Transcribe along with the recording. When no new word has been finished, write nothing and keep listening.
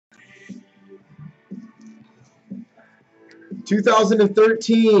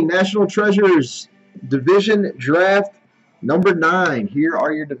2013 National Treasures Division Draft number 9. Here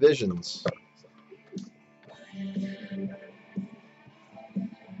are your divisions.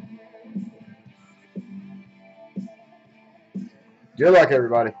 Good luck,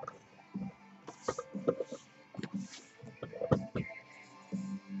 everybody.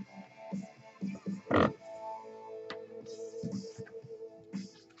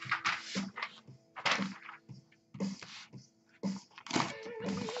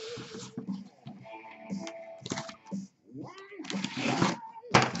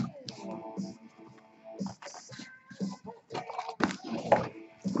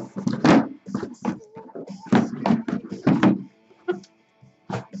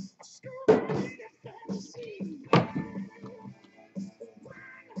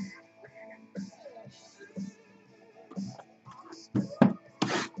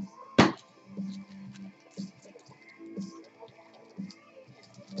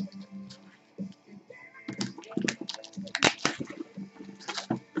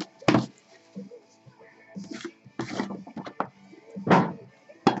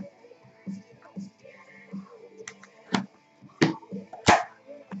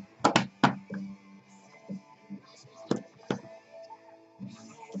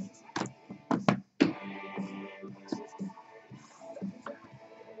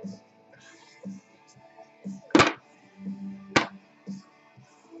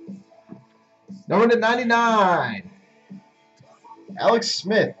 Number to 99, Alex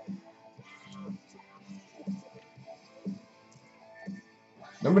Smith.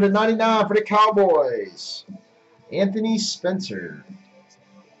 Number to 99 for the Cowboys, Anthony Spencer.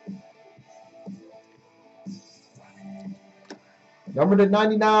 Number to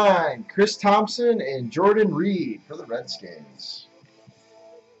 99, Chris Thompson and Jordan Reed for the Redskins.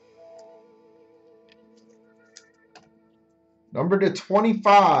 Number to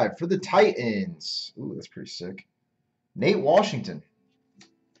 25 for the Titans. Ooh, that's pretty sick. Nate Washington.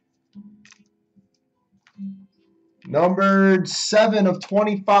 Numbered 7 of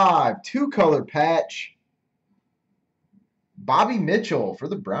 25, two-color patch, Bobby Mitchell for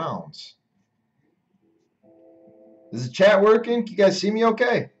the Browns. Is the chat working? Can you guys see me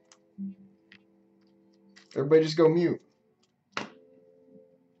okay? Everybody just go mute.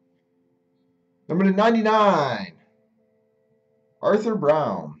 Number to 99, Arthur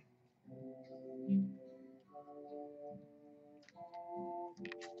Brown.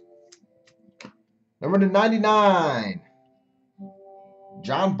 Number to 99,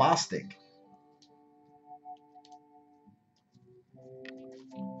 John Bostic.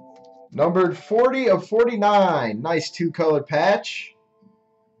 Numbered 40 of 49, nice two-color patch,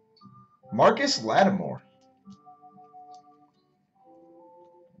 Marcus Lattimore.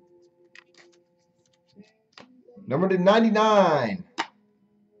 Number to 99,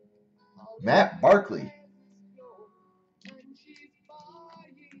 Matt Barkley.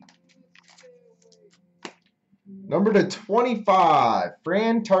 Number to 25,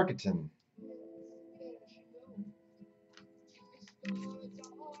 Fran Tarkenton.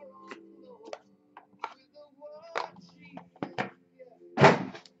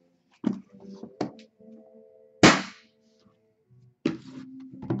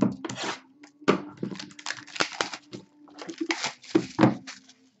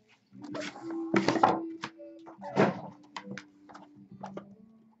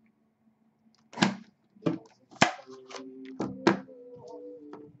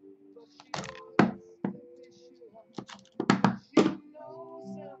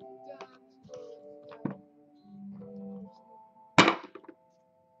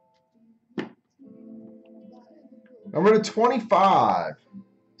 Number to 25,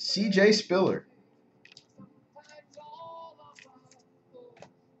 C.J. Spiller.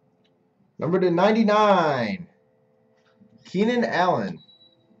 Number to 99, Keenan Allen.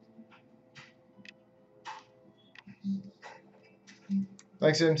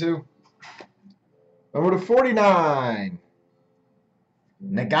 Thanks, him too. Number to 49,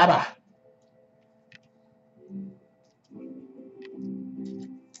 Nagata.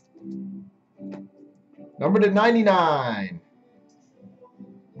 Number to 99,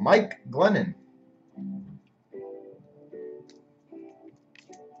 Mike Glennon.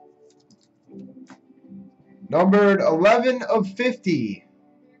 Numbered 11 of 50,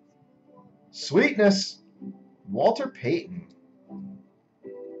 Sweetness, Walter Payton.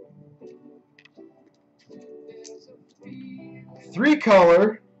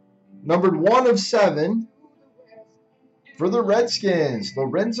 Three-color, numbered 1 of 7, for the Redskins,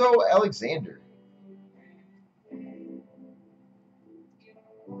 Lorenzo Alexander.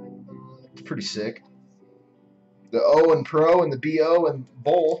 Pretty sick. The O and Pro and the BO and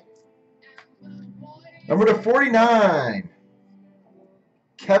Bowl. Number to 49,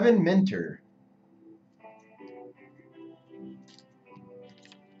 Kevin Minter.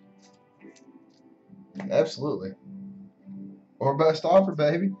 Absolutely. Or best offer,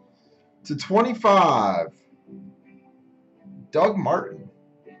 baby. To 25, Doug Martin.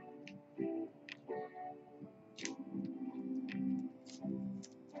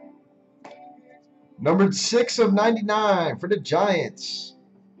 Numbered 6 of 99 for the Giants,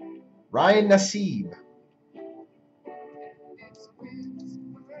 Ryan Nassib.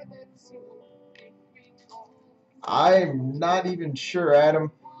 I'm not even sure,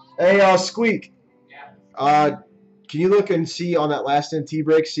 Adam. Hey, Squeak. Can you look and see on that last NT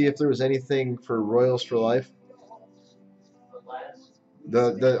break, see if there was anything for Royals for Life?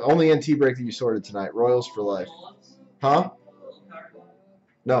 The only NT break that you sorted tonight, Royals for Life. Huh?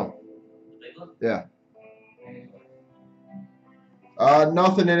 No. Yeah.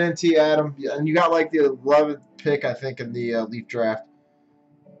 Nothing in NT, Adam. And you got like the 11th pick, I think, in the Leaf draft.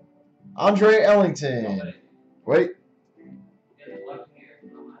 Andre Ellington. Wait.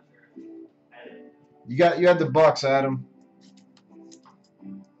 You had the Bucks, Adam.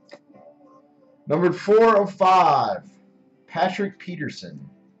 Numbered 4 of 5, Patrick Peterson.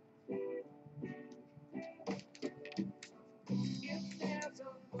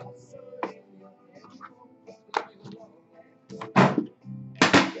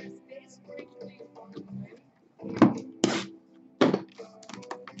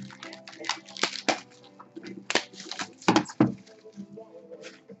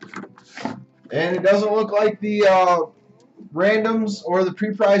 And it doesn't look like the randoms or the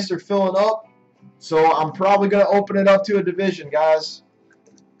pre-price are filling up. So I'm probably going to open it up to a division, guys.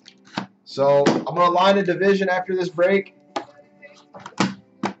 So I'm going to line a division after this break.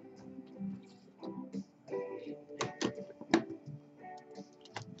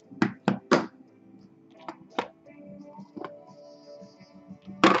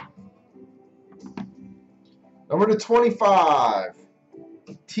 Number to 25,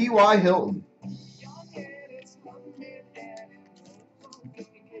 T.Y. Hilton.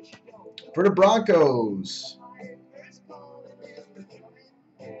 For the Broncos,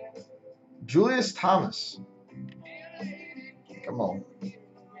 Julius Thomas. Come on.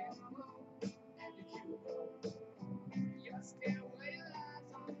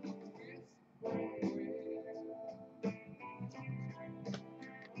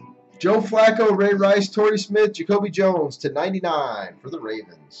 Joe Flacco, Ray Rice, Torrey Smith, Jacoby Jones to 99 for the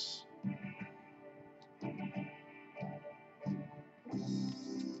Ravens.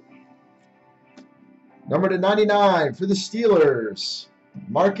 Number to 99 for the Steelers,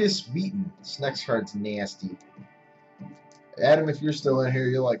 Marcus Wheaton. This next card's nasty. Adam, if you're still in here,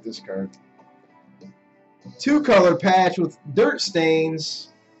 you'll like this card. 2-color patch with dirt stains,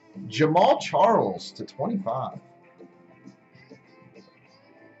 Jamal Charles to 25.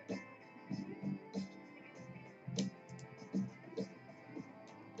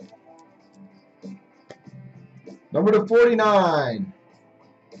 Number to 49,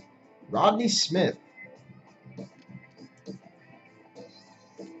 Rodney Smith.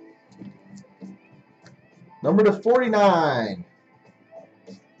 Number to 49,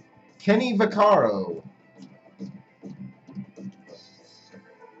 Kenny Vaccaro.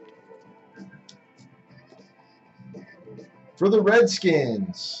 For the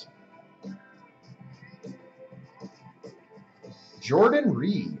Redskins, Jordan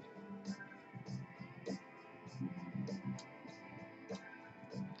Reed.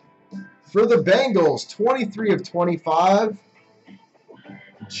 For the Bengals, 23 of 25,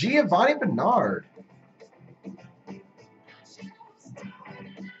 Giovanni Bernard.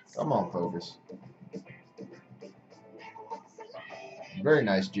 Come on, focus. Very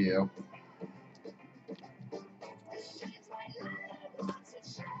nice, Gio.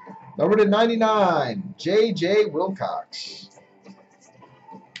 Number to 99, J.J. Wilcox.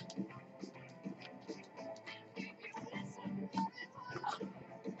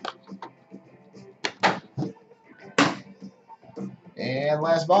 And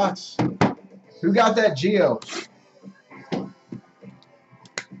last box. Who got that Gio?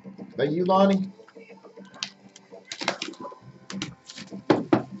 Is that you, Lonnie?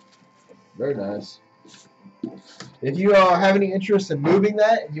 Very nice. If you have any interest in moving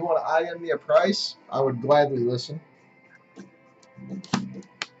that and you want to IM me a price, I would gladly listen.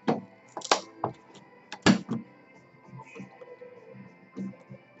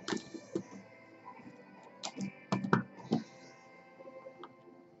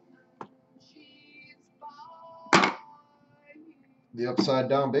 The upside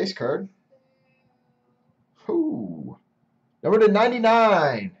down base card. Ooh. Number to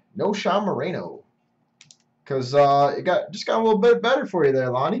 99, no Sean Moreno. Because it just got a little bit better for you there,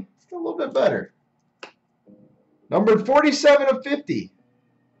 Lonnie. A little bit better. Number 47 of 50,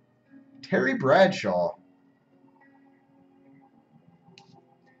 Terry Bradshaw.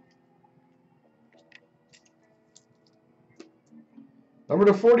 Number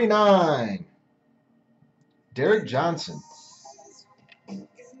to 49, Derek Johnson.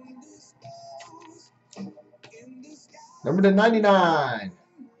 Number to 99,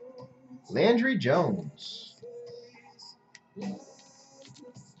 Landry Jones.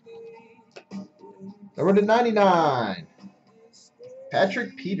 Number to 99,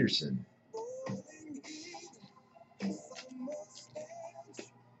 Patrick Peterson.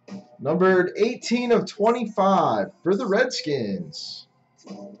 Numbered 18 of 25 for the Redskins,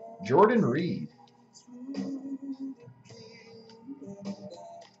 Jordan Reed.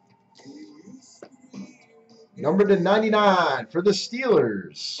 Number to 99 for the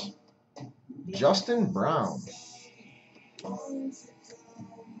Steelers, Justin Brown.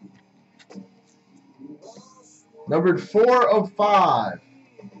 Numbered 4 of 5,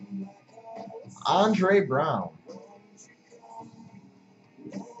 Andre Brown.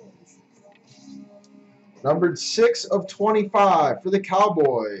 Numbered 6 of 25 for the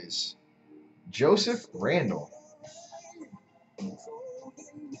Cowboys, Joseph Randall.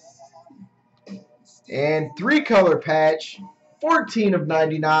 And 3-color patch, 14 of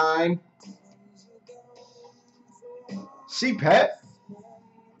 99, C-Pat.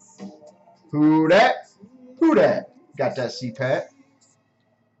 Who dat? Who dat? Got that C-Pat.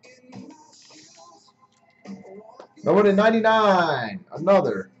 Number to 99,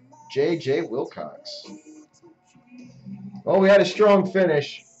 another J.J. Wilcox. Well, we had a strong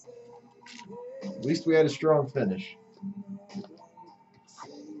finish. At least we had a strong finish.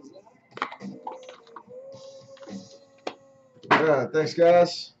 Yeah, thanks,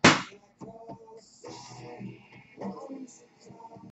 guys.